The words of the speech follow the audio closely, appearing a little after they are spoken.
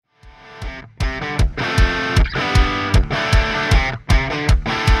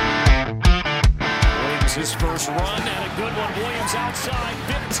his first run and a good one. Williams outside,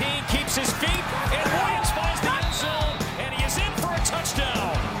 15, keeps his feet, and Williams finds the end zone, and he is in for a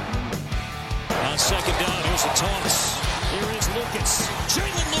touchdown. On second down, here's a toss. Here is Lucas.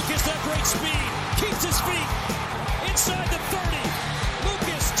 Jalen Lucas, that great speed, keeps his feet inside the 30.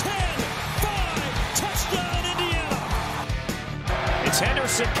 Lucas, 10, 5, touchdown, Indiana. It's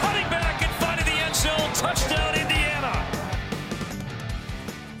Henderson cutting back and finding the end zone, touchdown, Indiana.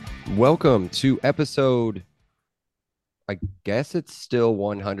 Welcome to episode, I guess it's still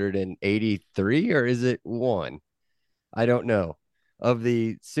 183, or is it 1? I don't know. Of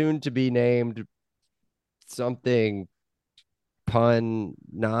the soon-to-be named something pun,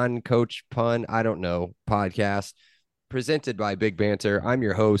 non-coach pun, I don't know, podcast presented by Big Banter. I'm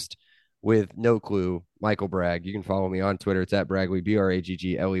your host with no clue, Michael Bragg. You can follow me on Twitter. It's at Bragley,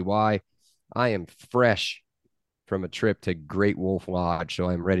 Braggley. I am fresh from a trip to Great Wolf Lodge, so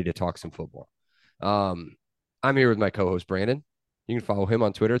I'm ready to talk some football. I'm here with my co-host, Brandon. You can follow him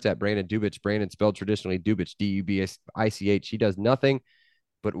on Twitter. It's at Brandon Dubich. Brandon spelled traditionally Dubich, D-U-B-I-C-H. He does nothing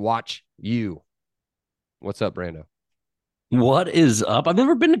but watch you. What's up, Brando? What is up? I've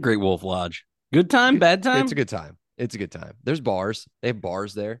never been to Great Wolf Lodge. Good time, bad time? It's a good time. It's a good time. There's bars. They have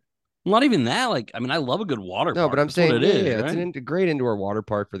bars there. Not even that. I love a good water park. No, but I'm That's saying what it is, it's right? a great indoor water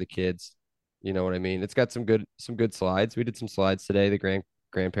park for the kids. You know what I mean? It's got some good slides. We did some slides today. The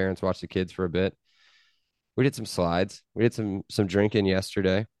grandparents watched the kids for a bit. We did some slides. We did some drinking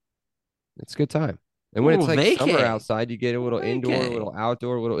yesterday. It's a good time. And when it's like vacay. Summer outside, you get a little indoor, a Vacay. little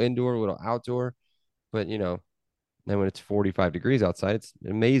outdoor, a little indoor, a little outdoor. But then when it's 45 degrees outside, it's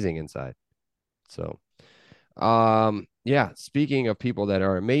amazing inside. So, yeah, speaking of people that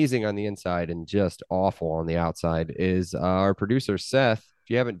are amazing on the inside and just awful on the outside is our producer, Seth. If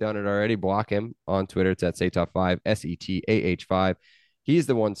you haven't done it already, block him on Twitter. It's at Setah5, SETAH5. He's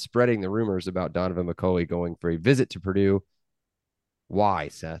the one spreading the rumors about Donovan McCulley going for a visit to Purdue. Why,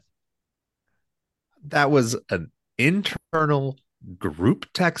 Seth? That was an internal group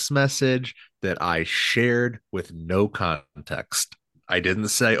text message that I shared with no context. I didn't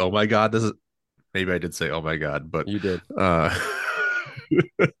say, oh my God, this is... Maybe I did say, oh my God, but... You did.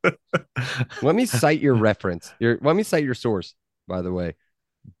 Let me cite your reference. Let me cite your source, by the way.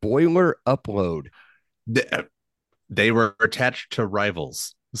 Boiler Upload. They were attached to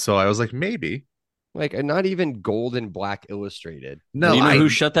Rivals. So I was like, maybe. Like, not even Gold and Black Illustrated. No, you know who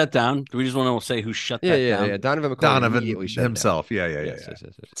shut that down? Do we just want to say who shut that down? Yeah. Donovan immediately shut himself. It down. Yeah. Yes.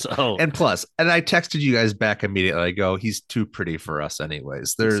 So, and I texted you guys back immediately. I go, he's too pretty for us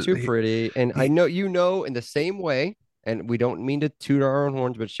anyways. He's too pretty. And I know, in the same way, and we don't mean to toot our own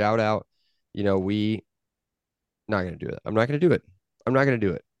horns, but shout out, we not going to do it. I'm not going to do it. I'm not going to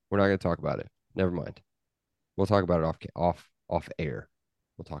do it. We're not going to talk about it. Never mind. We'll talk about it off air.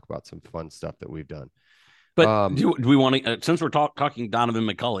 We'll talk about some fun stuff that we've done. But do we want to, since we're talking Donovan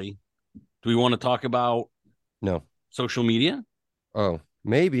McCulley, do we want to talk about social media? Oh,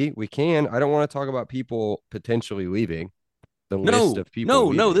 maybe we can. I don't want to talk about people potentially leaving. The list of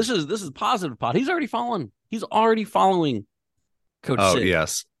people. No. This is positive pod. He's already following. He's already following Coach Sig. Oh,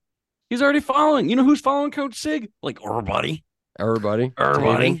 yes. He's already following. You know who's following Coach Sig? Like everybody.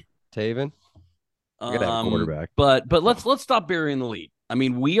 Taven. Gotta have a quarterback. But let's stop burying the lead. I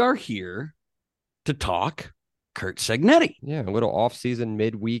mean, we are here to talk Curt Cignetti. Yeah, a little off-season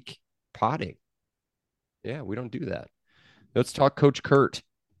midweek potting. Yeah, we don't do that. Let's talk Coach Curt.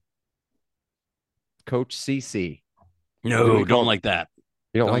 Coach CC. No, don't like that.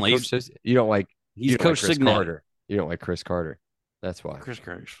 You don't like Coach CC? You don't like... He's Coach Cignetti. Carter. You don't like Chris Carter. That's why. Chris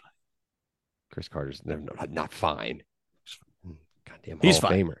Carter's fine. Chris Carter's not fine. Goddamn He's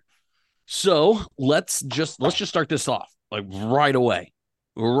Hall of fine. Famer. So let's just start this off like right away.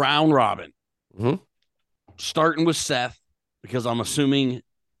 Round robin. Mm-hmm. Starting with Seth, because I'm assuming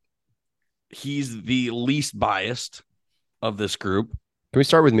he's the least biased of this group. Can we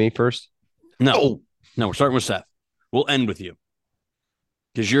start with me first? No, we're starting with Seth. We'll end with you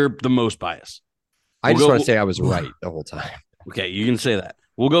because you're the most biased. I just want to say I was right the whole time. Okay, you can say that.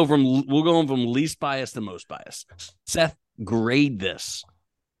 We'll go from least biased to most biased. Seth, grade this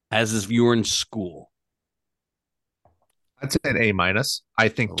as if you were in school. I'd say an A-. I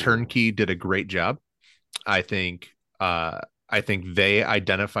think Turnkey did a great job. I think they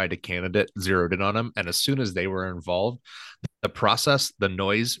identified a candidate, zeroed in on him, and as soon as they were involved, the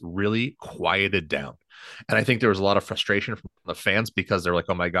noise really quieted down. And I think there was a lot of frustration from the fans because they're like,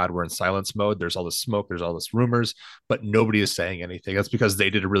 oh my God, we're in silence mode. There's all this smoke. There's all this rumors, but nobody is saying anything. That's because they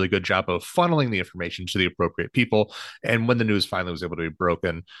did a really good job of funneling the information to the appropriate people. And when the news finally was able to be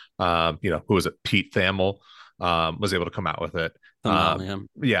broken, who was it? Pete Thamel was able to come out with it.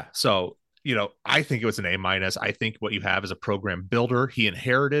 Yeah. So I think it was an A minus. I think what you have is a program builder. He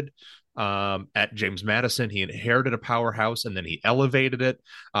inherited at James Madison. He inherited a powerhouse, and then he elevated it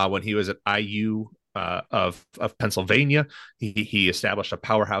when he was at IU of Pennsylvania. He established a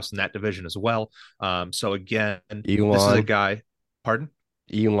powerhouse in that division as well. So again, this is a guy. Pardon?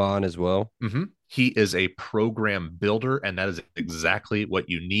 Elon as well. Mm-hmm. He is a program builder, and that is exactly what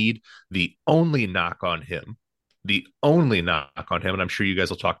you need. The only knock on him, and I'm sure you guys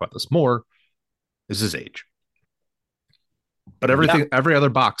will talk about this more, is his age. But every other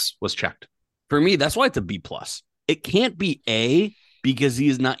box was checked. For me, that's why it's a B plus. It can't be A because he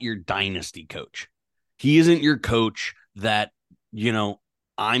is not your dynasty coach. He isn't your coach that,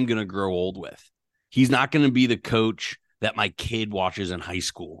 I'm going to grow old with. He's not going to be the coach that my kid watches in high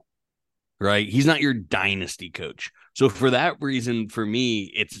school, right? He's not your dynasty coach. So for that reason, for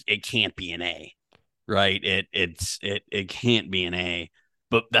me, it can't be an A, right? It can't be an A,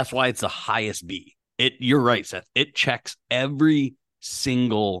 but that's why it's the highest B. You're right, Seth. It checks every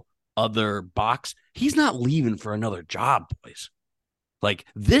single other box. He's not leaving for another job, boys. Like,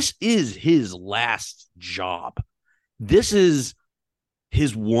 this is his last job. This is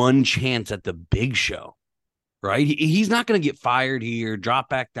his one chance at the big show, right? He's not going to get fired here, drop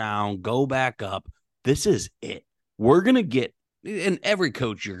back down, go back up. This is it. We're going to get, and every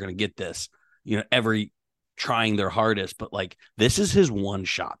coach, you're going to get this, every trying their hardest, but like, this is his one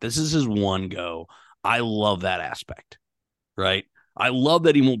shot. This is his one go. I love that aspect, right? I love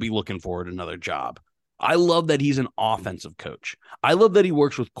that he won't be looking forward to another job. I love that he's an offensive coach. I love that he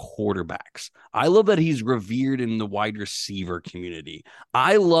works with quarterbacks. I love that he's revered in the wide receiver community.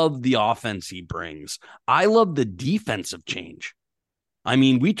 I love the offense he brings. I love the defensive change. I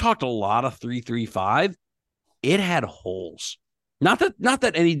mean, we talked a lot of 3-3-5. It had holes. Not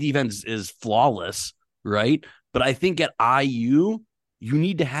that any defense is flawless, right? But I think at IU, you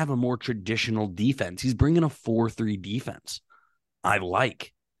need to have a more traditional defense. He's bringing a 4-3 defense. I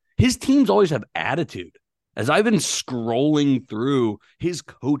like. His teams always have attitude. As I've been scrolling through, his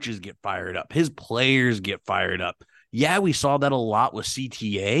coaches get fired up. His players get fired up. Yeah, we saw that a lot with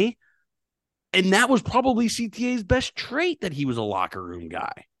CTA. And that was probably CTA's best trait, that he was a locker room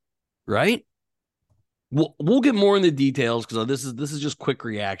guy, right? We'll get more in the details because this is just quick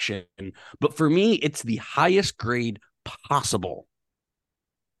reaction. But for me, it's the highest grade possible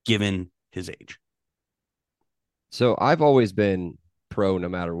given his age. So I've always been pro no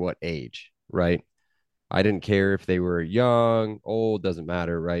matter what age, right? I didn't care if they were young, old, doesn't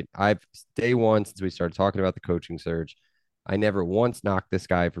matter, right? Day one, since we started talking about the coaching surge, I never once knocked this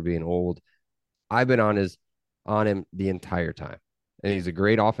guy for being old. I've been on him the entire time. And he's a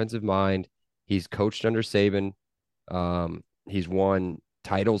great offensive mind. He's coached under Saban. He's won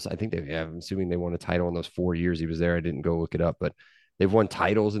titles. I think I'm assuming they won a title in those 4 years he was there. I didn't go look it up, but they've won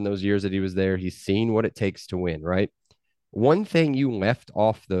titles in those years that he was there. He's seen what it takes to win, right? One thing you left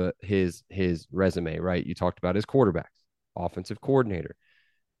off his resume, right? You talked about his quarterbacks, offensive coordinator,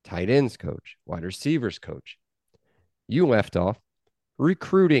 tight ends coach, wide receivers coach. You left off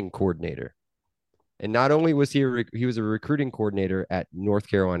recruiting coordinator. And not only was he was a recruiting coordinator at North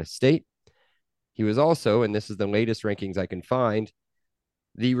Carolina State, he was also, and this is the latest rankings I can find,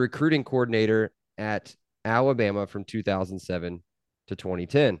 the recruiting coordinator at Alabama from 2007 to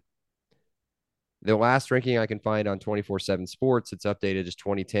 2010. The last ranking I can find on 24/7 Sports, it's updated as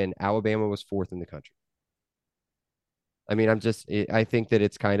 2010. Alabama was 4th in the country. I mean, I think that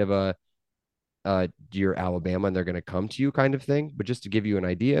it's kind of you're Alabama and they're going to come to you kind of thing. But just to give you an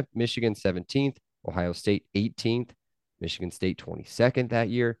idea, Michigan 17th, Ohio State 18th, Michigan State 22nd that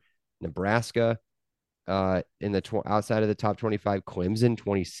year, Nebraska in the outside of the top 25, Clemson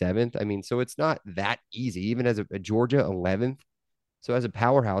 27th. I mean, so it's not that easy, even as a Georgia 11th. So as a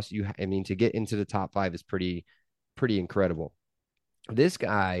powerhouse, to get into the top 5 is pretty incredible. This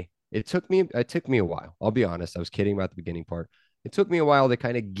guy, it took me a while. I'll be honest. I was kidding about the beginning part. It took me a while to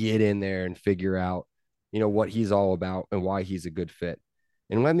kind of get in there and figure out, what he's all about and why he's a good fit.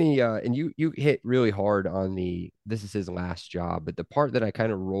 And let me, and you hit really hard on this is his last job, but the part that I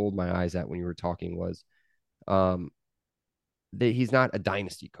kind of rolled my eyes at when you were talking was, that he's not a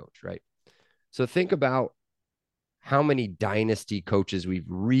dynasty coach, right? So think about how many dynasty coaches we've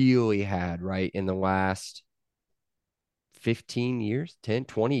really had, right, in the last 15 years, 10,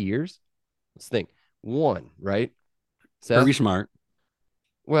 20 years. Let's think. One, right? Kirby Smart.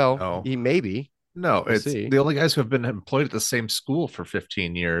 Well, No. he maybe. No, it's the only guys who have been employed at the same school for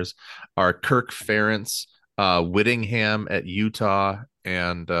 15 years are Kirk Ferentz, Whittingham at Utah,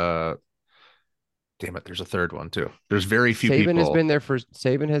 and damn it, there's a third one too. There's very few people.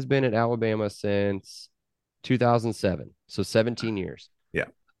 Saban has been at Alabama since 2007, so 17 years. Yeah.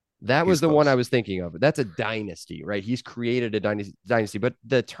 That was He's the one close. I was thinking of. That's a dynasty, right? He's created a dynasty, but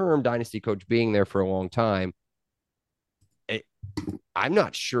the term dynasty coach being there for a long time, I'm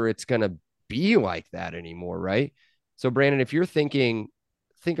not sure it's going to be like that anymore, right? So, Brandon, if you're thinking,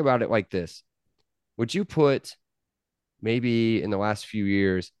 think about it like this. Would you put maybe in the last few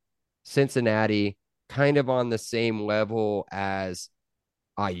years, Cincinnati kind of on the same level as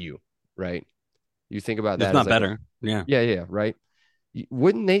IU, right? You think about It's that as not like better. Yeah. yeah, right?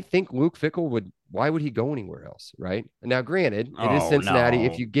 Wouldn't they think Luke Fickell why would he go anywhere else, right? Now, granted, it is Oh, Cincinnati. no.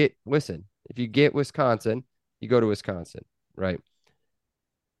 If you get Wisconsin, you go to Wisconsin, right?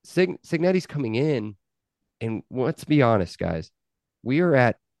 Cignetti's coming in, and let's be honest, guys, we are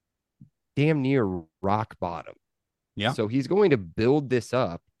at damn near rock bottom. Yeah. So he's going to build this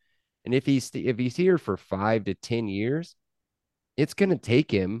up, and if he's here for 5 to 10 years, it's going to take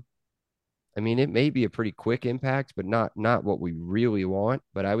him. I mean, it may be a pretty quick impact, but not what we really want.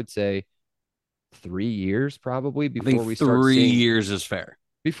 But I would say 3 years probably I think 3 years is fair.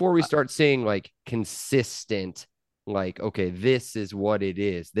 before we start seeing like consistent, like, okay, this is what it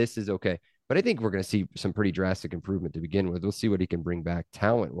is. This is okay. But I think we're going to see some pretty drastic improvement to begin with. We'll see what he can bring back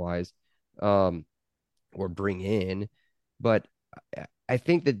talent wise, or bring in. But I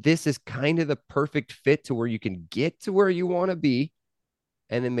think that this is kind of the perfect fit to where you can get to where you want to be.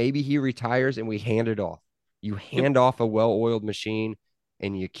 And then maybe he retires and we hand it off. You hand off a well-oiled machine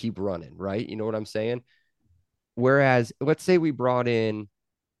and you keep running, right? You know what I'm saying? Whereas, let's say we brought in,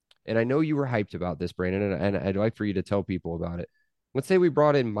 and I know you were hyped about this, Brandon, and I'd like for you to tell people about it. Let's say we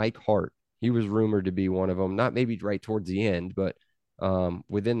brought in Mike Hart. He was rumored to be one of them, not maybe right towards the end, but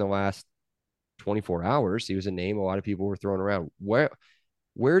within the last 24 hours, he was a name a lot of people were throwing around.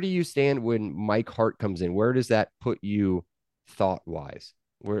 Where do you stand when Mike Hart comes in? Where does that put you thought wise?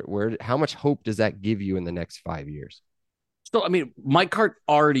 How much hope does that give you in the next 5 years? So, I mean, Mike Curt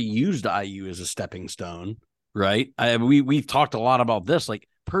already used IU as a stepping stone, right? We've talked a lot about this. Like,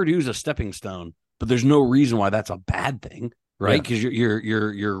 Purdue's a stepping stone, but there's no reason why that's a bad thing, right? Because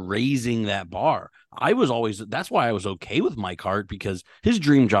you're raising that bar. That's why I was okay with Mike Hart, because his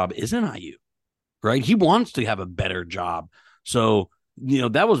dream job isn't IU, right? He wants to have a better job. So,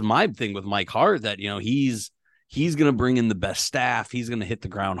 that was my thing with Mike Hart, that, he's going to bring in the best staff. He's going to hit the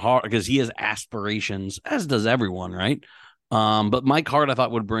ground hard because he has aspirations, as does everyone, right? But Mike Hart, I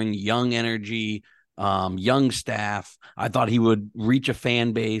thought, would bring young energy, young staff. I thought he would reach a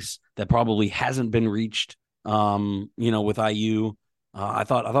fan base that probably hasn't been reached, with IU. I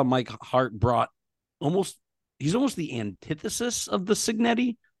thought Mike Hart he's almost the antithesis of the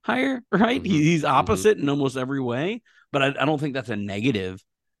Cignetti hire, right? Mm-hmm. He's opposite in almost every way, but I don't think that's a negative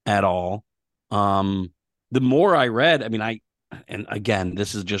at all. The more I read, I mean, and again,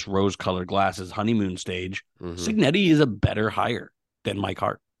 this is just rose-colored glasses, honeymoon stage. Mm-hmm. Cignetti is a better hire than Mike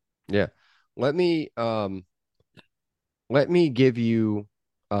Hart. Yeah. Let me give you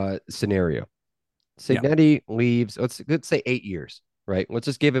a scenario. Cignetti leaves, let's say 8 years, right? We'll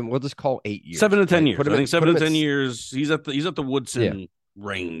just call 8 years. 7 to 10 years. I think 7 to 10 years. He's at the Woodson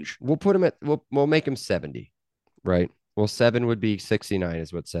range. We'll make him 70, right? Well, 7 would be 69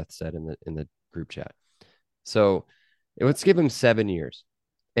 is what Seth said in the group chat. So let's give him 7 years,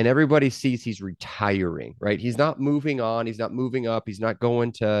 and everybody sees he's retiring, right? He's not moving on. He's not moving up. He's not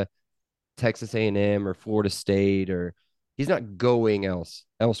going to Texas A&M or Florida State, or he's not going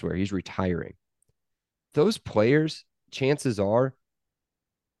elsewhere. He's retiring. Those players, chances are,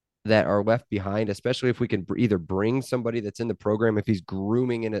 that are left behind, especially if we can either bring somebody that's in the program, if he's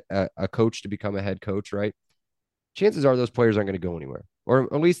grooming in a coach to become a head coach, right? Chances are those players aren't going to go anywhere,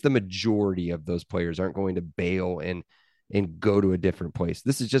 or at least the majority of those players aren't going to bail and go to a different place.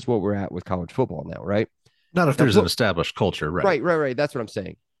 This is just what we're at with college football now, right? Not if there's an established culture, right? Right. That's what I'm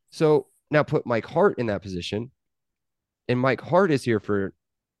saying. So now put Mike Hart in that position, and Mike Hart is here for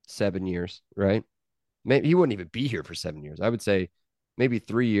 7 years, right? Maybe he wouldn't even be here for 7 years. I would say maybe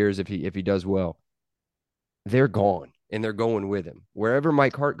 3 years if he does well. They're gone, and they're going with him. Wherever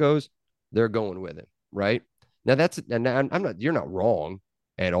Mike Hart goes, they're going with him, right? Now you're not wrong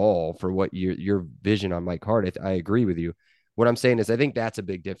at all for what your vision on Mike Hart. I agree with you. What I'm saying is I think that's a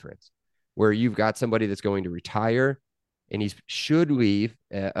big difference, where you've got somebody that's going to retire and he should leave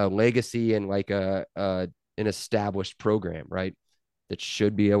a legacy and like an established program, right? That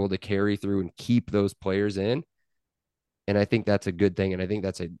should be able to carry through and keep those players in. And I think that's a good thing. And I think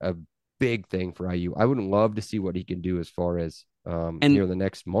that's a big thing for IU. I would love to see what he can do as far as the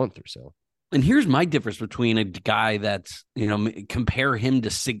next month or so. And here's my difference between a guy that's, compare him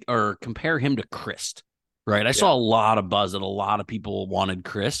to Christ, right? I saw a lot of buzz that a lot of people wanted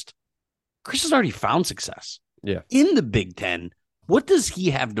Christ. Chris has already found success. Yeah. In the Big Ten what does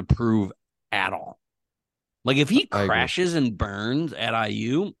he have to prove at all? Like, if he I agree. crashes and burns at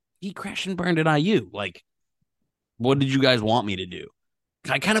IU, he crashed and burned at IU. Like, what did you guys want me to do?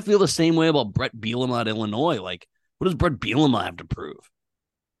 I kind of feel the same way about Brett Bielema at Illinois. Like, what does Brett Bielema have to prove?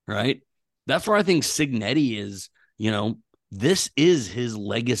 Right? That's where I think Cignetti is, this is his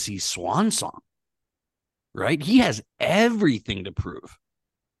legacy swan song. Right? He has everything to prove.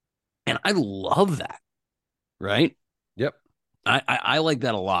 And I love that. Right? Yep. I like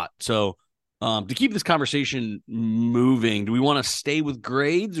that a lot. So to keep this conversation moving, do we want to stay with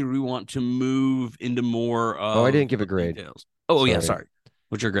grades or do we want to move into more of I didn't give a grade. Details? Oh, yeah, sorry.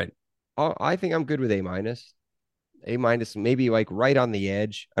 What's your grade? I think I'm good with A minus. A minus, maybe like right on the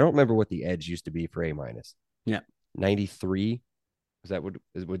edge. I don't remember what the edge used to be for A minus. Yeah. 93.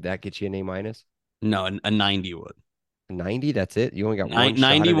 Would that get you an A minus? No, a 90 would. 90, that's it? You only got one 90,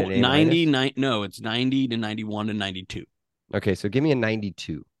 shot at an A 90, no, it's 90 to 91 to 92. Okay, so give me a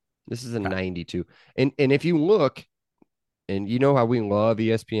 92. This is a 92. And if you look, and you know how we love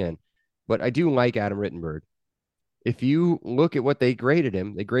ESPN, but I do like Adam Rittenberg. If you look at what they graded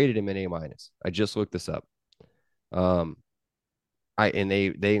him an A minus. I just looked this up. They love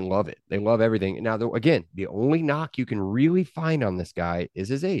it. They love everything. Now, again, the only knock you can really find on this guy is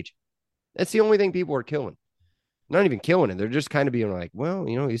his age. That's the only thing people are killing. Not even killing it. They're just kind of being like, well,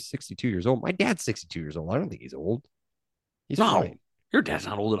 he's 62 years old. My dad's 62 years old. I don't think he's old. He's fine. Your dad's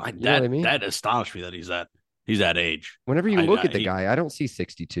not old. That astonished me that he's that age. Whenever you look at the guy, I don't see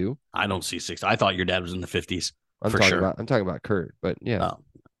 62. I don't see 60. I thought your dad was in the 50s. I'm talking about Curt, but yeah. Oh.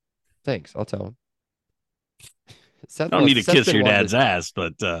 Thanks. I'll tell him. I don't need to kiss your dad's ass,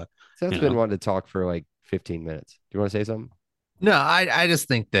 but Seth's been wanting to talk for like 15 minutes. Do you want to say something? No, I just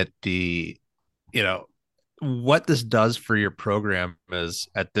think that what this does for your program is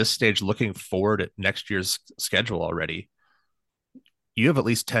at this stage, looking forward at next year's schedule already, you have at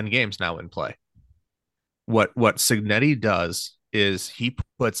least 10 games now in play. What Cignetti does is he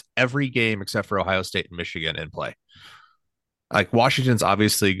puts every game except for Ohio State and Michigan in play. Like Washington's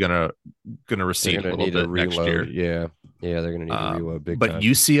obviously gonna recede a little bit next year. Yeah, they're gonna need to reload big but time.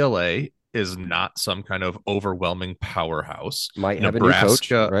 UCLA is not some kind of overwhelming powerhouse. Might have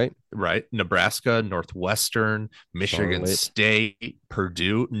Nebraska, a new coach, right? Nebraska, Northwestern, Michigan State,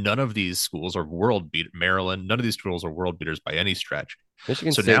 Purdue. None of these schools are world beat. Maryland. None of these schools are world beaters by any stretch.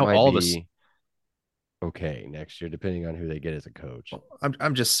 Michigan State now all this okay next year, depending on who they get as a coach.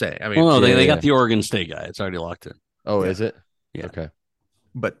 I'm just saying. I mean, they got the Oregon State guy. It's already locked in. Oh, is it? Yeah. Okay.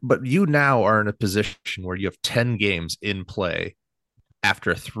 But you now are in a position where you have 10 games in play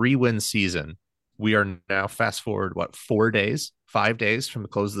after a 3-win season. We are now fast forward 5 days from the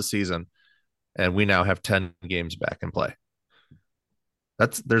close of the season, and we now have 10 games back in play.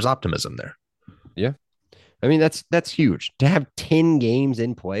 There's optimism there. Yeah. I mean, that's huge. To have 10 games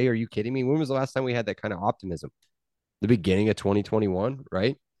in play, are you kidding me? When was the last time we had that kind of optimism? The beginning of 2021,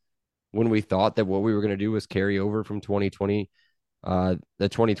 right? When we thought that what we were going to do was carry over from 2020, the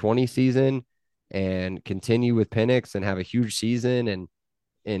 2020 season, and continue with Penix and have a huge season,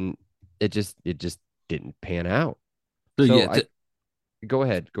 and it just didn't pan out. So go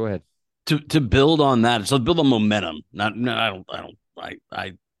ahead. To build on that, so build on momentum. Doesn't matter.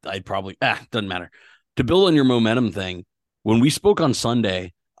 To build on your momentum thing, when we spoke on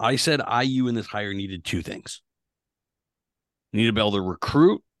Sunday, I said IU in this hire needed 2 things. Need to be able to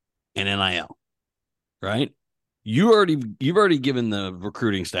recruit and NIL, right? You've already given the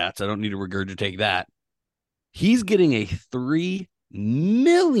recruiting stats. I don't need to regurgitate that. He's getting a $3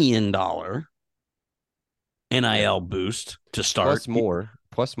 million NIL boost to start.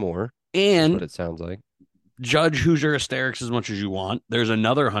 Plus more. And what it sounds like. Judge Hoosier Hysterics as much as you want. There's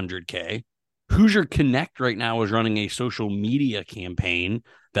another $100K. Hoosier Connect right now is running a social media campaign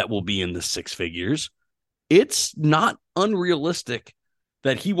that will be in the 6 figures. It's not unrealistic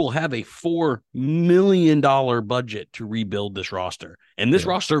that he will have a $4 million budget to rebuild this roster. And this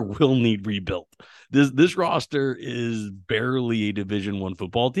roster will need rebuilt. This roster is barely a Division I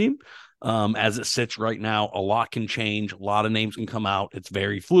football team. As it sits right now, a lot can change. A lot of names can come out. It's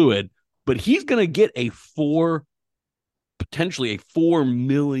very fluid. But he's going to get potentially a $4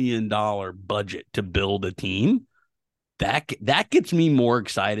 million budget to build a team. That gets me more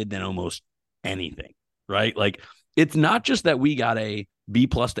excited than almost anything, right? Like, it's not just that we got a B+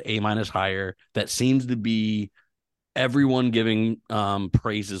 to A- hire that seems to be everyone giving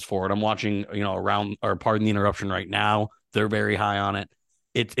praises for it. I'm watching, pardon the interruption right now. They're very high on it.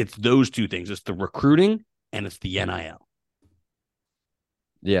 It's those 2 things. It's the recruiting and it's the NIL.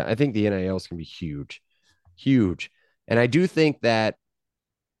 Yeah, I think the NILs can be huge. And I do think that,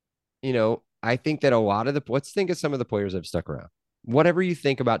 I think that a lot of let's think of some of the players that have stuck around. whatever you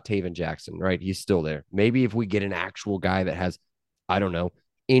think about Taven Jackson, right? He's still there. Maybe if we get an actual guy that has, I don't know,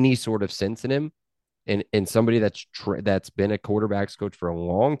 any sort of sense in him, and somebody that's been a quarterbacks coach for a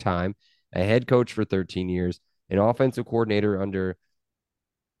long time, a head coach for 13 years, an offensive coordinator under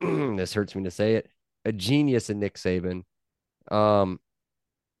this hurts me to say it, a genius in Nick Saban.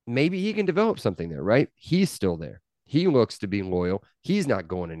 Maybe he can develop something there, right? He's still there. He looks to be loyal. He's not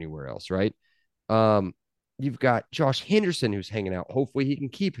going anywhere else, right? You've got Josh Henderson who's hanging out. Hopefully he can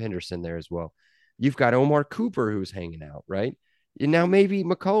keep Henderson there as well. You've got Omar Cooper who's hanging out, right? And now maybe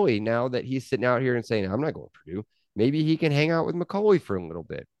McCauley, now that he's sitting out here and saying, I'm not going to Purdue, maybe he can hang out with McCauley for a little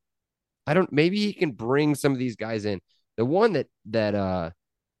bit. Maybe he can bring some of these guys in. The one that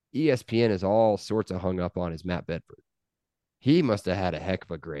ESPN is all sorts of hung up on is Matt Bedford. He must have had a heck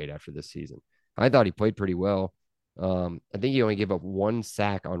of a grade after this season. I thought he played pretty well. I think he only gave up 1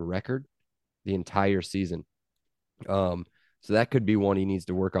 sack on record the entire season. So that could be one he needs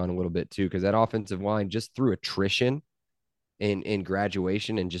to work on a little bit too, because that offensive line, just through attrition in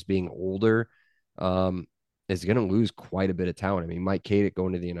graduation and just being older, is going to lose quite a bit of talent. I mean, Mike Kadick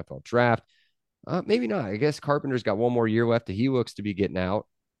going to the NFL draft. Maybe not. I guess Carpenter's got 1 more year left that he looks to be getting out.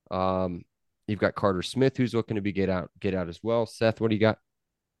 You've got Carter Smith who's looking to get out as well. Seth, what do you got?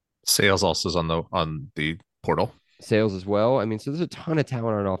 Sales also is on the portal. Sales as well. I mean, so there's a ton of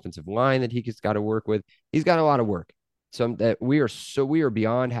talent on an offensive line that he's got to work with. He's got a lot of work. So that we are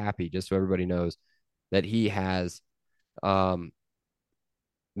beyond happy, just so everybody knows, that he has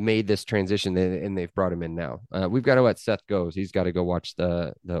made this transition and they've brought him in now. We've got to let Seth go. He's got to go watch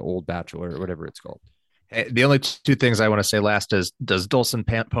the old Bachelor or whatever it's called. The only 2 things I want to say last is, does Dolson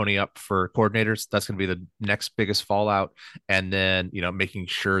pony up for coordinators? That's going to be the next biggest fallout. And then, making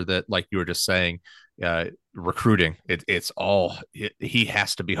sure that, like you were just saying, recruiting, he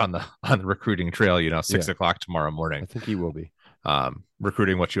has to be on the recruiting trail, 6:00 tomorrow morning. I think he will be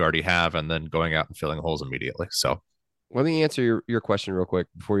recruiting what you already have and then going out and filling holes immediately. So let me answer your question real quick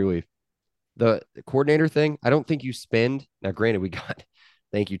before you leave. The coordinator thing, I don't think you spend. Now, granted,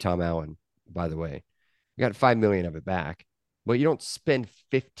 thank you, Tom Allen, by the way. We got $5 million of it back, but you don't spend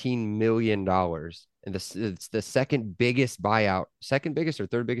 $15 million. And it's the second biggest or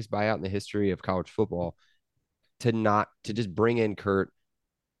third biggest buyout in the history of college football to just bring in Curt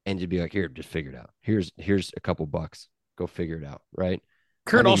and to be like, here, just figure it out. Here's a couple bucks. Go figure it out. Right.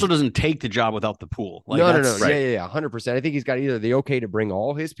 Curt also doesn't take the job without the pool. No. Right. Yeah. 100%. I think he's got either the okay to bring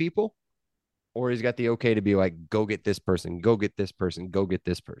all his people, or he's got the okay to be like, go get this person, go get this person, go get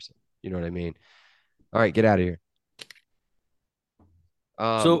this person. You know what I mean? All right, get out of here.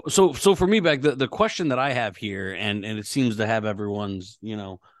 So for me, back the question that I have here, and it seems to have everyone's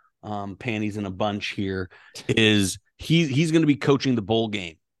panties in a bunch here, is he's going to be coaching the bowl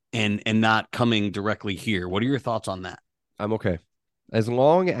game and not coming directly here. What are your thoughts on that? I'm okay, as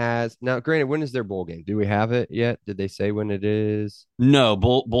long as now. Granted, when is their bowl game? Do we have it yet? Did they say when it is? No,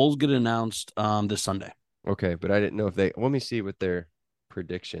 bowls get announced this Sunday. Okay, but I didn't know if they. Let me see what their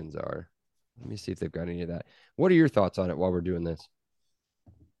predictions are. Let me see if they've got any of that. What are your thoughts on it while we're doing this?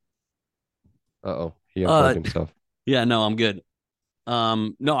 He unplugged himself. Yeah, no, I'm good.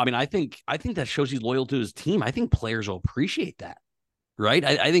 No, I mean, I think that shows he's loyal to his team. I think players will appreciate that, right?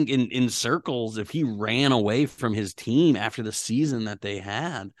 I think in circles, if he ran away from his team after the season that they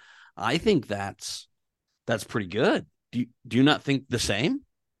had, I think that's pretty good. Do you not think the same?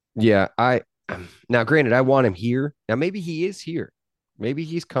 Yeah, now granted, I want him here. Now maybe he is here. Maybe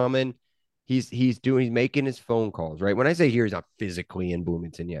he's coming. He's making his phone calls, right? When I say here, he's not physically in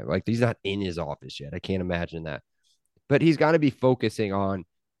Bloomington yet. Like, he's not in his office yet. I can't imagine that. But he's got to be focusing on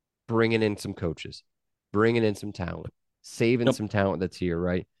bringing in some coaches, bringing in some talent, saving some talent that's here,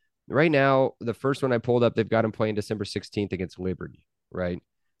 right? Right now, the first one I pulled up, they've got him playing December 16th against Liberty, right?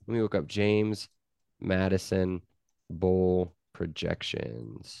 Let me look up James Madison Bowl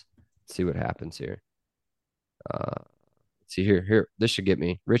projections. Let's see what happens here. See here, this should get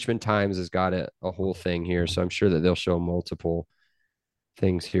me. Richmond Times has got a whole thing here, so I'm sure that they'll show multiple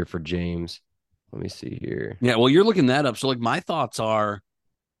things here for James. Let me see here. Yeah, well, you're looking that up. So, like, my thoughts are,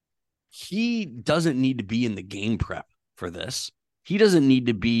 he doesn't need to be in the game prep for this. He doesn't need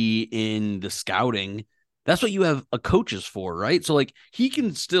to be in the scouting. That's what you have a coaches for, right? So, like, he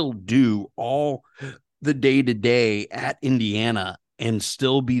can still do all the day-to-day at Indiana and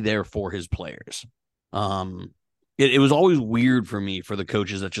still be there for his players. It was always weird for me for the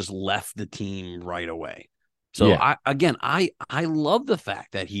coaches that just left the team right away. So yeah. I love the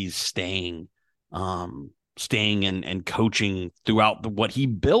fact that he's staying staying and coaching throughout what he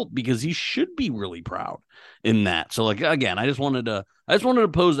built, because he should be really proud in that. So like, again, I just wanted to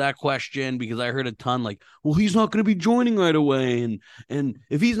pose that question because I heard a ton like, well, he's not going to be joining right away. And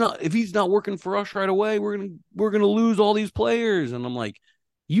if he's not working for us right away, we're going to lose all these players. And I'm like,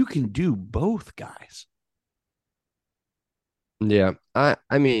 you can do both, guys. Yeah. I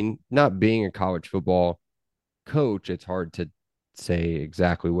mean, not being a college football coach, it's hard to say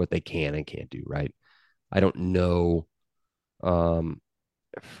exactly what they can and can't do, right? I don't know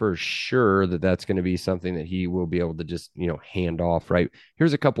for sure that that's going to be something that he will be able to just, hand off, right?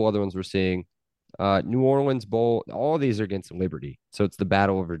 Here's a couple other ones we're seeing. New Orleans Bowl, all of these are against Liberty. So it's the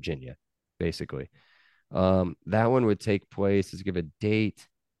Battle of Virginia, basically. That one would take place, let's give a date.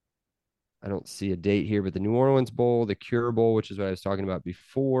 I don't see a date here, but the New Orleans Bowl, the Cure Bowl, which is what I was talking about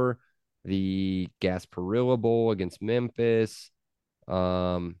before, the Gasparilla Bowl against Memphis,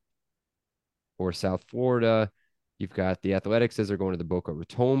 or South Florida. You've got the Athletics as they're going to the Boca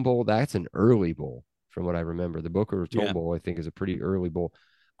Raton Bowl. That's an early bowl from what I remember. The Boca Raton Bowl, I think, is a pretty early bowl.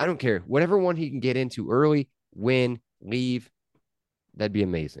 I don't care. Whatever one he can get into early, win, leave, that'd be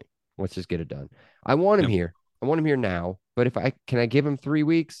amazing. Let's just get it done. I want him here. I want him here now. But can I give him 3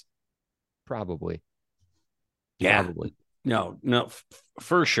 weeks? Probably. Yeah. Probably. No,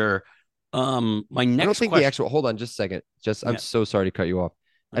 for sure. My next I don't think question... the actual, hold on just a second. I'm so sorry to cut you off.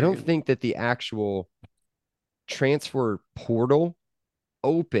 I don't think that the actual transfer portal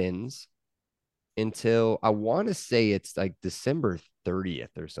opens until, I want to say it's like December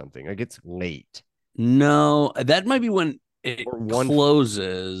 30th or something. Like it's late. No, that might be when it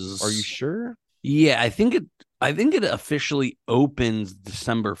closes. Are you sure? Yeah, I think it officially opens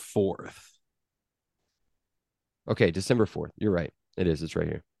December 4th. Okay, December 4th. You're right. It is. It's right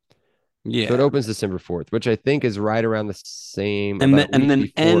here. Yeah. So it opens December 4th, which I think is right around the same. And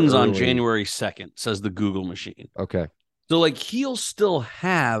then ends on January 2nd, says the Google machine. Okay. So like he'll still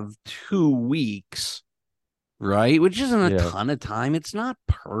have 2 weeks, right? Which isn't a ton of time. It's not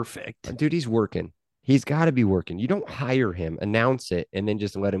perfect. Dude, he's working. He's got to be working. You don't hire him, announce it, and then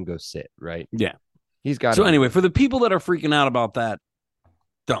just let him go sit, right? Yeah. He's got. So anyway, for the people that are freaking out about that,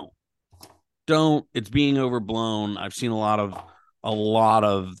 don't. It's being overblown. I've seen a lot of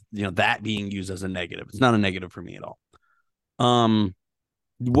that being used as a negative. It's not a negative for me at all.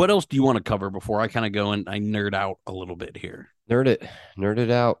 What else do you want to cover before I kind of go and I nerd out a little bit here? Nerd it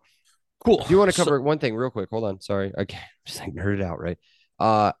out. Cool. Do you want to cover one thing real quick? Hold on. Sorry. I can't just like nerd it out, right?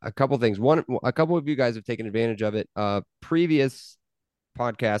 A couple things. One, a couple of you guys have taken advantage of it. Previous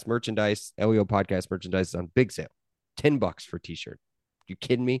podcast merchandise, LEO podcast merchandise is on big sale. $10 for a t-shirt. You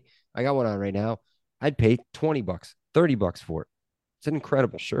kidding me? I got one on right now. I'd pay $20, $30 for it. It's an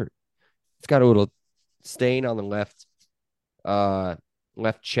incredible shirt. It's got a little stain on the left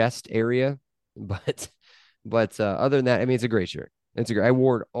chest area, but other than that, I mean, it's a great shirt. I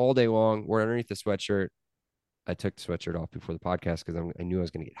wore it all day long. Wore it underneath the sweatshirt. I took the sweatshirt off before the podcast because I knew I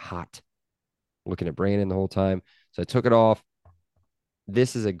was going to get hot looking at Brandon the whole time. So I took it off.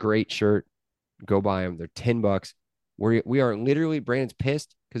 This is a great shirt. Go buy them. They're $10. We are literally, Brandon's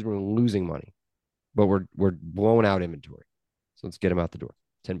pissed because we're losing money, but we're blowing out inventory. So let's get them out the door.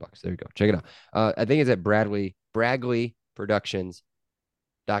 $10. There you go. Check it out. I think it's at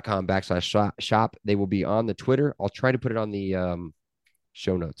BradleyProductions.com/shop. They will be on the Twitter. I'll try to put it on the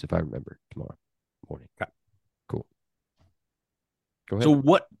show notes if I remember tomorrow morning. Okay. Cool. Go ahead. So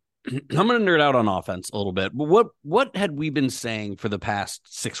what I'm going to nerd out on offense a little bit. But what had we been saying for the past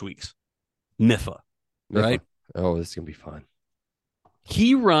 6 weeks? Mifa, right? Oh, this is going to be fun.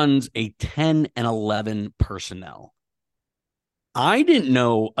 He runs a 10 and 11 personnel. I didn't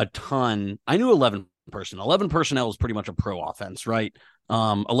know a ton. I knew 11 personnel. 11 personnel is pretty much a pro offense, right?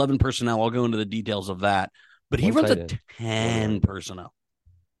 11 personnel. I'll go into the details of that. But he runs a 10 personnel.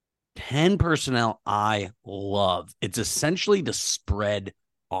 10 personnel I love. It's essentially the spread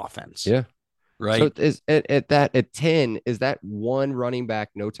offense. Yeah. Right. So is at 10, is that one running back,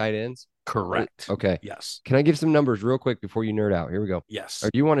 no tight ends? Correct. Okay. Yes. Can I give some numbers real quick before you nerd out? Here we go. Yes. Or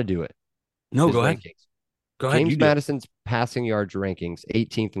do you want to do it? No, His go ahead. rankings. Go ahead. James Madison's passing yards rankings,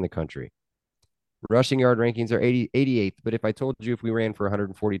 18th in the country. Rushing yard rankings are 88th. But if I told you if we ran for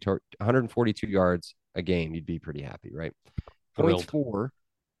 142 yards a game, you'd be pretty happy, right? Points for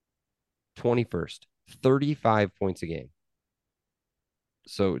 21st, 35 points a game.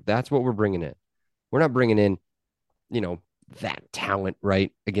 So that's what we're bringing in. We're not bringing in, that talent,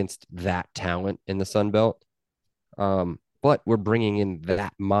 right, against that talent in the Sun Belt. But we're bringing in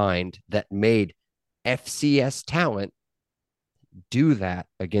that mind that made FCS talent do that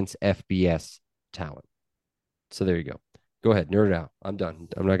against FBS talent. So there you go. Go ahead, nerd it out. I'm done.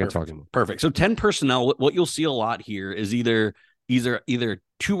 I'm not going to talk anymore. Perfect. So 10 personnel, what you'll see a lot here is either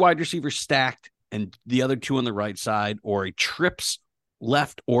two wide receivers stacked and the other two on the right side, or a trips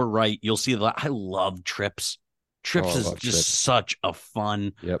left or right. You'll see that. I love trips. Trips is just such a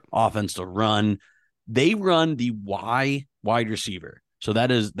fun offense to run. They run the Y wide receiver. So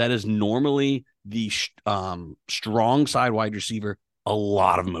that is normally the strong side wide receiver. A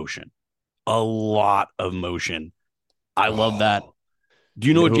lot of motion. I love that. Do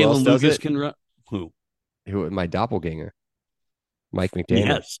you know what Jalen Lucas can run? Who? My doppelganger, Mike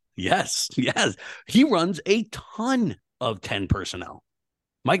McDaniel. Yes. He runs a ton of 10 personnel.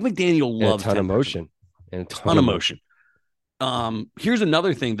 Mike McDaniel loves a ton of motion. And a ton of motion. Here's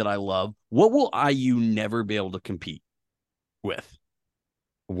another thing that I love. What will IU never be able to compete with?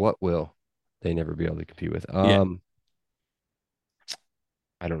 What will they never be able to compete with? I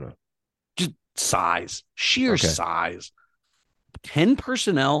don't know. Just size, sheer size. 10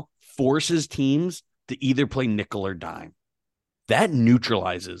 personnel forces teams to either play nickel or dime. That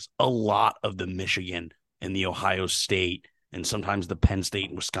neutralizes a lot of the Michigan and the Ohio State and sometimes the Penn State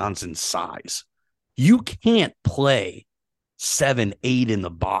and Wisconsin size. You can't play 7, 8 in the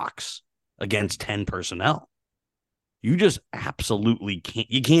box against 10 personnel. You just absolutely can't.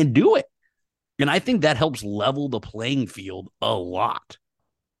 You can't do it. And I think that helps level the playing field a lot,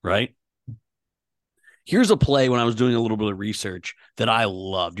 right? Here's a play when I was doing a little bit of research that I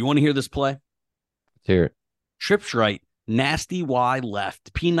loved. You want to hear this play? Let's hear it. Trips right, nasty Y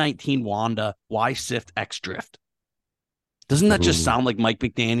left, P19 Wanda, Y sift X drift. Doesn't that just sound like Mike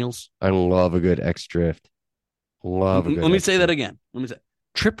McDaniels? I love a good X drift. Let me say that again.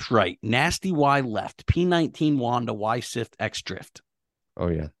 Trips right, nasty Y left, P19 Wanda, Y sift X drift. Oh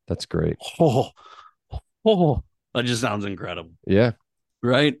yeah, that's great. Oh, that just sounds incredible. Yeah.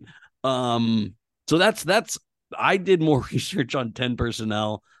 Right. So that's I did more research on 10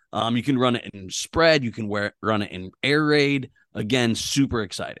 personnel. You can run it in spread. You can run it in air raid. Again, super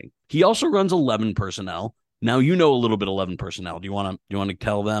exciting. He also runs 11 personnel. Now you know a little bit 11 personnel. Do you want to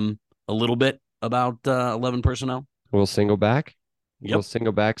tell them a little bit about 11 personnel? We'll single back. Yep. We'll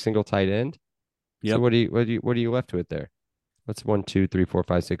single back, single tight end. Yep. So what are you left with there? What's 1, 2, 3, 4,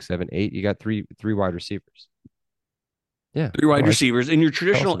 5, 6, 7, 8? You got three wide receivers. Yeah. 3 wide receivers in your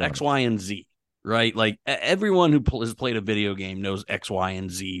traditional X, Y, and Z. Right? Like everyone who has played a video game knows X, Y,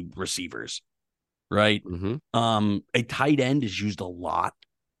 and Z receivers, right? Mm-hmm. A tight end is used a lot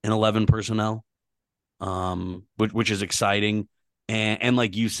in 11 personnel, which is exciting. And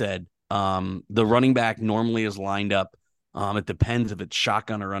like you said, the running back normally is lined up. It depends if it's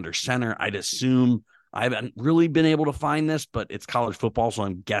shotgun or under center. I'd assume I haven't really been able to find this, but it's college football, so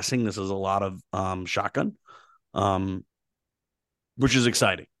I'm guessing this is a lot of shotgun, which is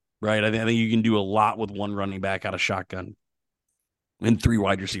exciting. Right. I think you can do a lot with one running back out of shotgun and 3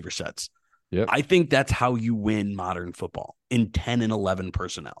 wide receiver sets. Yep. I think that's how you win modern football, in 10 and 11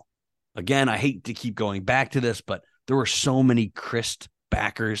 personnel. Again, I hate to keep going back to this, but there were so many Christ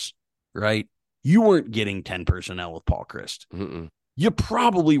backers, right? You weren't getting 10 personnel with Paul Christ. Mm-mm. You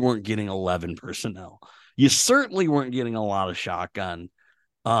probably weren't getting 11 personnel. You certainly weren't getting a lot of shotgun.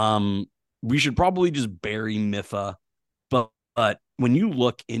 We should probably just bury Miffa, but when you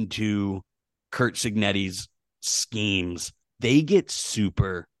look into Curt Cignetti's schemes, they get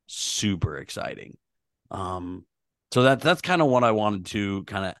super, super exciting. So that's kind of what I wanted to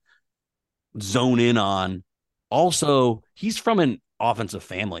kind of zone in on. Also, he's from an offensive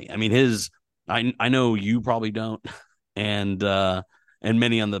family. I mean, I know you probably don't, and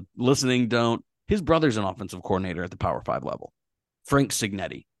many on the listening don't. His brother's an offensive coordinator at the Power 5 level, Frank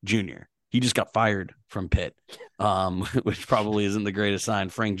Cignetti Jr. He just got fired from Pitt, which probably isn't the greatest sign,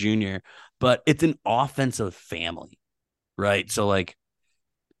 Frank Jr., but it's an offensive family, right? So, like,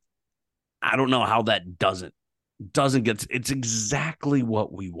 I don't know how that doesn't get, it's exactly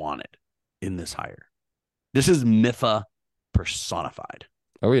what we wanted in this hire. This is Miffa personified.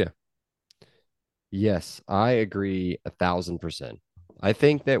 Oh, yeah. Yes, I agree 1,000%. I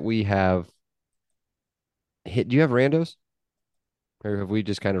think that we have do you have randos? Or have we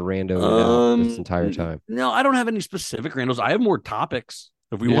just kind of randoed this entire time? No, I don't have any specific randos. I have more topics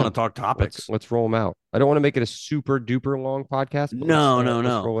if we want to talk topics. Let's roll them out. I don't want to make it a super duper long podcast. No.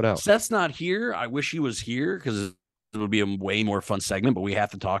 Let's roll it out. Seth's not here. I wish he was here because it would be a way more fun segment, but we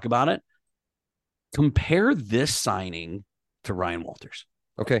have to talk about it. Compare this signing to Ryan Walters.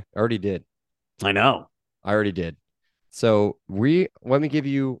 Okay, I already did. I know. I already did. So let me give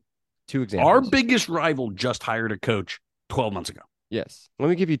you 2 examples. Our biggest rival just hired a coach 12 months ago. Yes. Let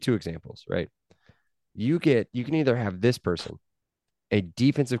me give you 2 examples, right? You can either have this person a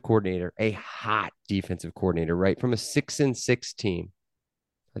defensive coordinator, a hot defensive coordinator, right? From a 6-6 team.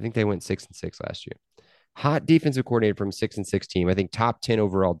 I think they went 6-6 last year. Hot defensive coordinator from a 6-6 team. I think top 10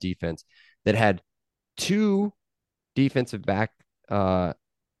 overall defense that had 2 defensive back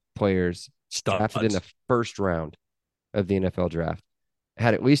players drafted in the first round of the NFL draft.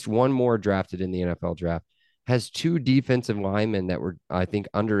 Had at least one more drafted in the NFL draft. Has 2 defensive linemen that were, I think,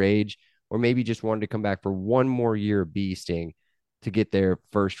 underage or maybe just wanted to come back for one more year of beasting to get their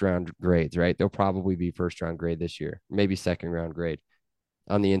first round grades, right? They'll probably be first round grade this year, maybe second round grade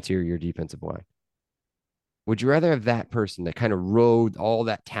on the interior defensive line. Would you rather have that person that kind of rode all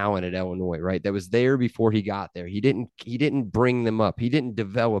that talent at Illinois, right? That was there before he got there. He didn't bring them up. He didn't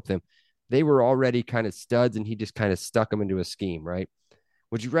develop them. They were already kind of studs and he just kind of stuck them into a scheme, right?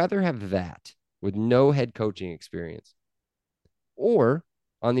 Would you rather have that with no head coaching experience? Or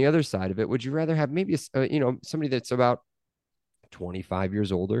on the other side of it, would you rather have maybe somebody that's about 25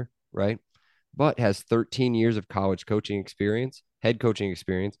 years older, right? But has 13 years of college coaching experience, head coaching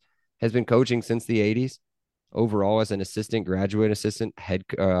experience, has been coaching since the 80s, overall as an assistant, graduate assistant, head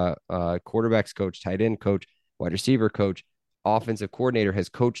quarterbacks coach, tight end coach, wide receiver coach, offensive coordinator, has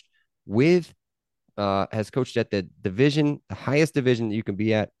coached at the division, the highest division that you can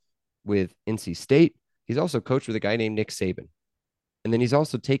be at with NC State. He's also coached with a guy named Nick Saban. And then he's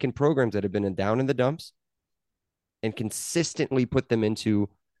also taken programs that have been down in the dumps and consistently put them into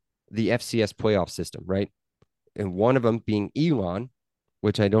the FCS playoff system, right? And one of them being Elon,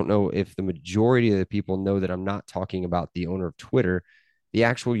 which I don't know if the majority of the people know that I'm not talking about the owner of Twitter, the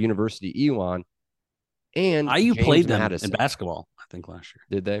actual university Elon, and IU James played them Madison. in basketball, I think, last year.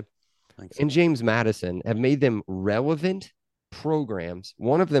 Did they? I think so. And James Madison have made them relevant programs.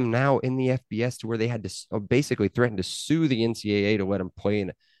 One of them now in the FBS to where they had to basically threaten to sue the NCAA to let them play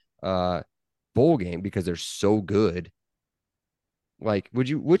in a bowl game because they're so good. Like,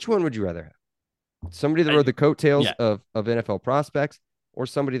 which one would you rather have? Somebody that rode the coattails of NFL prospects or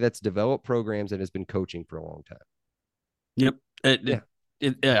somebody that's developed programs and has been coaching for a long time? Yep.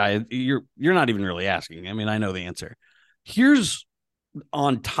 You're not even really asking. I mean, I know the answer. Here's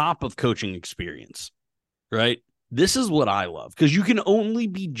on top of coaching experience, right? This is what I love because you can only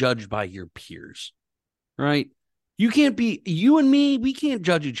be judged by your peers, right? You and me, we can't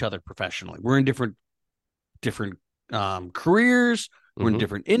judge each other professionally. We're in different careers. We're in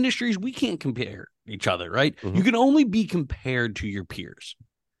different industries. We can't compare each other, right? You can only be compared to your peers.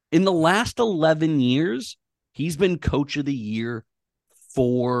 In the last 11 years, he's been coach of the year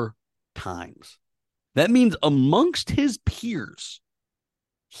 4 times. That means amongst his peers,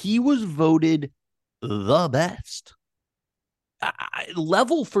 he was voted the best.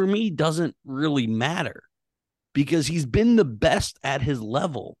 Level for me doesn't really matter because he's been the best at his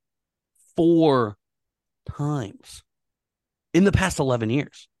level 4 times in the past 11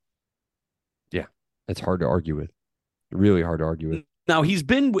 years. Yeah, it's hard to argue with. Really hard to argue with. Now, he's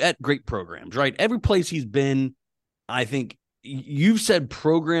been at great programs, right? Every place he's been, I think you've said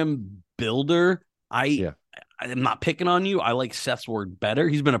program builder. I'm not picking on you. I like Seth's word better.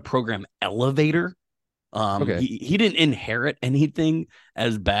 He's been a program elevator. He didn't inherit anything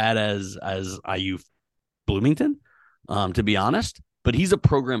as bad as IU Bloomington, to be honest, but he's a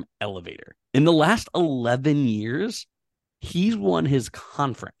program elevator. In the last 11 years, he's won his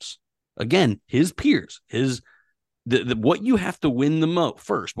conference. Again, his peers, what you have to win the most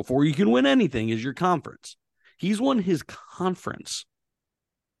first before you can win anything is your conference. He's won his conference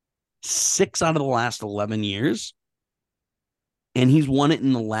 6 out of the last 11 years, and he's won it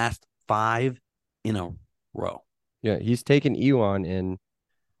in the last 5 in a row. Yeah, he's taken Elon and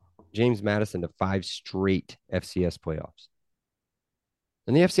James Madison to 5 straight FCS playoffs.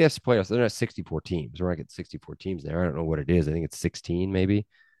 And the FCS playoffs, they're not 64 teams. We're not getting 64 teams there. I don't know what it is. I think it's 16 maybe.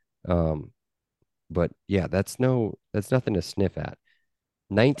 But yeah, that's nothing to sniff at.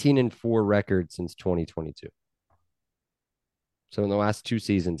 19-4 record since 2022. So in the last 2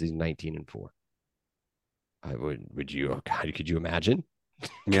 seasons, he's 19-4. Could you imagine?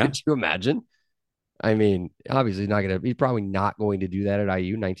 Yeah. Could you imagine? I mean, obviously he's probably not going to do that at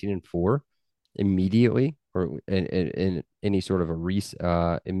IU 19-4 immediately or in any sort of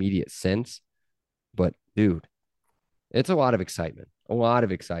immediate sense. But dude, it's a lot of excitement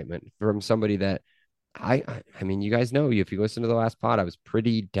from somebody that I mean, you guys know, if you listen to the last pod, I was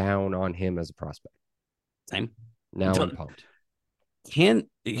pretty down on him as a prospect. Same. Now I'm pumped.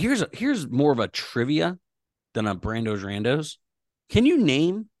 Here's more of a trivia than a Brando's Randos. Can you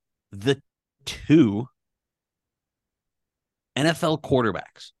name the 2 NFL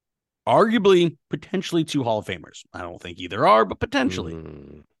quarterbacks, arguably potentially 2 Hall of Famers? I don't think either are, but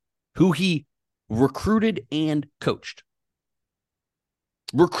potentially, who he recruited and coached?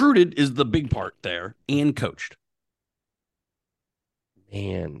 Recruited is the big part there, and coached.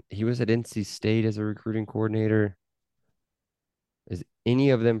 Man, he was at NC State as a recruiting coordinator. Is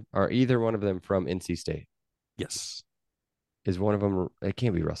either one of them from NC State? Yes. Is one of them? It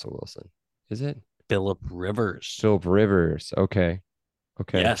can't be Russell Wilson, is it? Philip Rivers. Philip Rivers. Okay.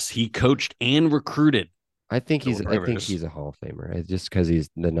 Yes, he coached and recruited. I think he's a Hall of Famer. Just because he's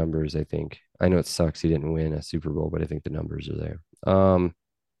the numbers. I think. I know it sucks he didn't win a Super Bowl, but I think the numbers are there.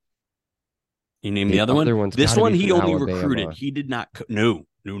 You name the other one. This one he only Alabama. Recruited. He did not. No.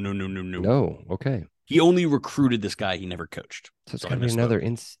 No. Okay. He only recruited this guy. He never coached. So it's got to be another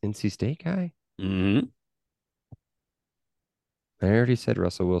NC State guy. Mm-hmm. I already said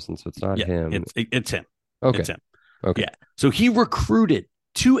Russell Wilson, so it's not him. It's him. Okay. It's him. Okay. Yeah. So he recruited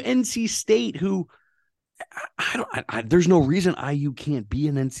to NC State, who there's no reason IU can't be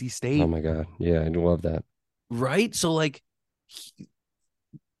an NC State. Oh my God. Yeah, I love that. Right. So like,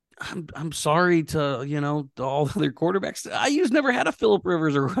 I'm sorry to all the other quarterbacks. IU's never had a Philip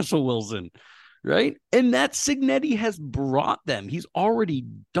Rivers or Russell Wilson, right? And that Cignetti has brought them. He's already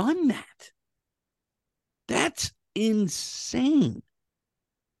done that. That's insane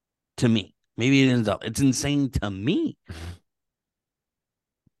to me. Maybe it ends up. It's insane to me.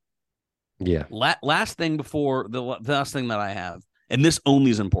 Yeah. Last thing before the last thing that I have, and this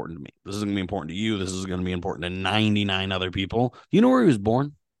only is important to me. This is going to be important to you. This is going to be important to 99 other people. You know where he was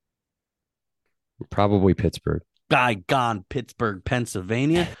born? Probably Pittsburgh. Guy gone, Pittsburgh,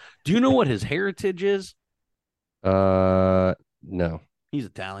 Pennsylvania. Do you know what his heritage is? No. He's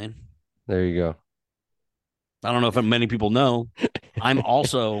Italian. There you go. I don't know if many people know. I'm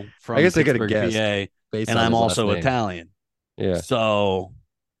also from I guess Pittsburgh, I could have guessed, PA, and I'm also Italian. Yeah. So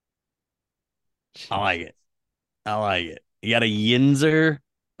I like it. I like it. You got a Yinzer,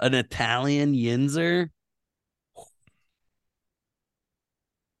 an Italian Yinzer.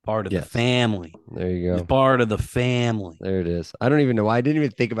 Part of the family. There you go. He's part of the family. There it is. I don't even know why. I didn't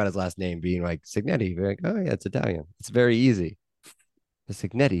even think about his last name being like Cignetti. Like, oh yeah, it's Italian. It's very easy. The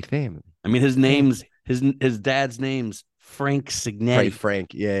Cignetti family. I mean, his name's his dad's name's Frank Cignetti. Right,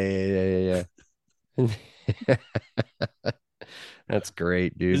 Frank. Yeah. That's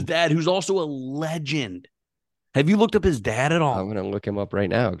great, dude. His dad, who's also a legend. Have you looked up his dad at all? I'm gonna look him up right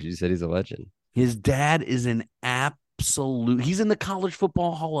now because you said he's a legend. His dad is an absolute. He's in the College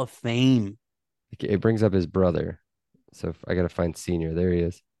Football Hall of Fame. It brings up his brother, so I gotta find senior. There he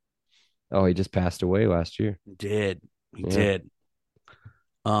is. Oh, he just passed away last year. He did.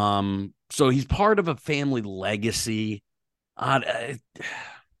 So he's part of a family legacy. Again,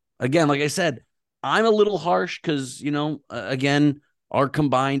 like I said, I'm a little harsh because, again, our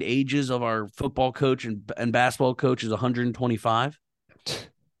combined ages of our football coach and basketball coach is 125.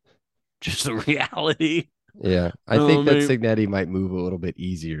 Just a reality. Yeah. I think that Cignetti might move a little bit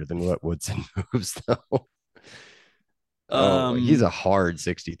easier than what Woodson moves, though. He's a hard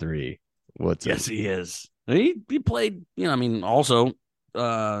 63. Woodson. Yes, he is. He played, also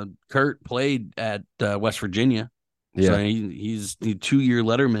Curt played at West Virginia. Yeah. So he's the 2-year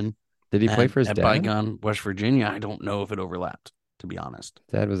letterman. Did he play for his dad? At Bygone, West Virginia. I don't know if it overlapped, to be honest.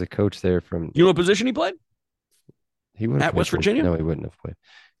 Dad was a coach there from. You know what position he played? He would at West Virginia. No, he wouldn't have played.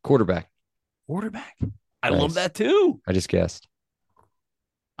 Quarterback. I love that too. I just guessed.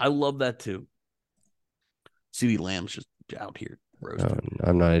 I love that too. CeeDee Lamb's just out here roasting.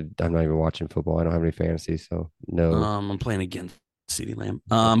 I'm not even watching football. I don't have any fantasy, so no. I'm playing against CeeDee Lamb.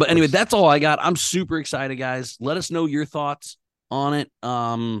 But anyway, that's all I got. I'm super excited, guys. Let us know your thoughts on it.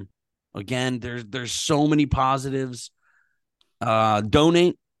 Again, there's so many positives.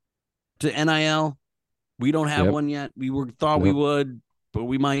 Donate to NIL. We don't have one yet. We thought we would, but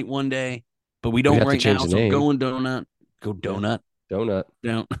we might one day. But we don't right now. So go and donut. Go donut. Donut.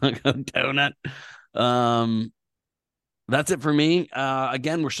 Go donut. That's it for me.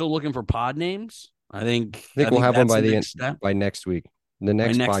 Again, we're still looking for pod names. I think we'll have one by next week. The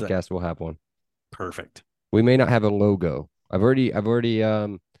next podcast we'll have one. Perfect. We may not have a logo. I've already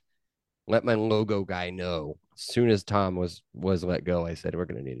let my logo guy know. As soon as Tom was let go, I said we're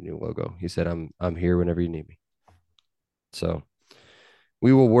gonna need a new logo. He said I'm here whenever you need me. So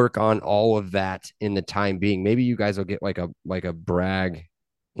we will work on all of that in the time being. Maybe you guys will get like a brag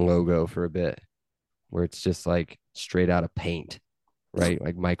logo for a bit, where it's just like straight out of Paint, right?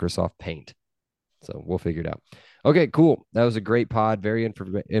 Like Microsoft Paint. So we'll figure it out. Okay, cool. That was a great pod. Very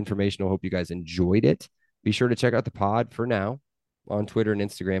informational. Hope you guys enjoyed it. Be sure to check out the pod for now on Twitter and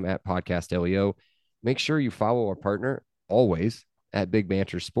Instagram at Podcast LEO. Make sure you follow our partner always at Big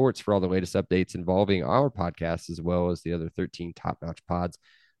Banter Sports for all the latest updates involving our podcast, as well as the other 13 top-notch pods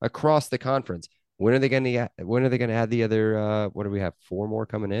across the conference. When are they going to add the other what do we have? 4 more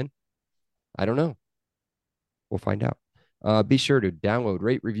coming in? I don't know. We'll find out. Be sure to download,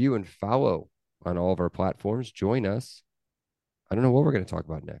 rate, review, and follow on all of our platforms. Join us. I don't know what we're going to talk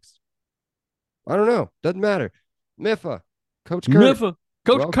about next. I don't know. Doesn't matter. Miffa, Coach Curt. Miffa,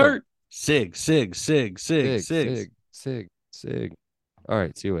 Coach welcome. Curt. Sig. Sig. All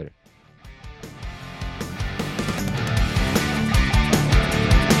right. See you later.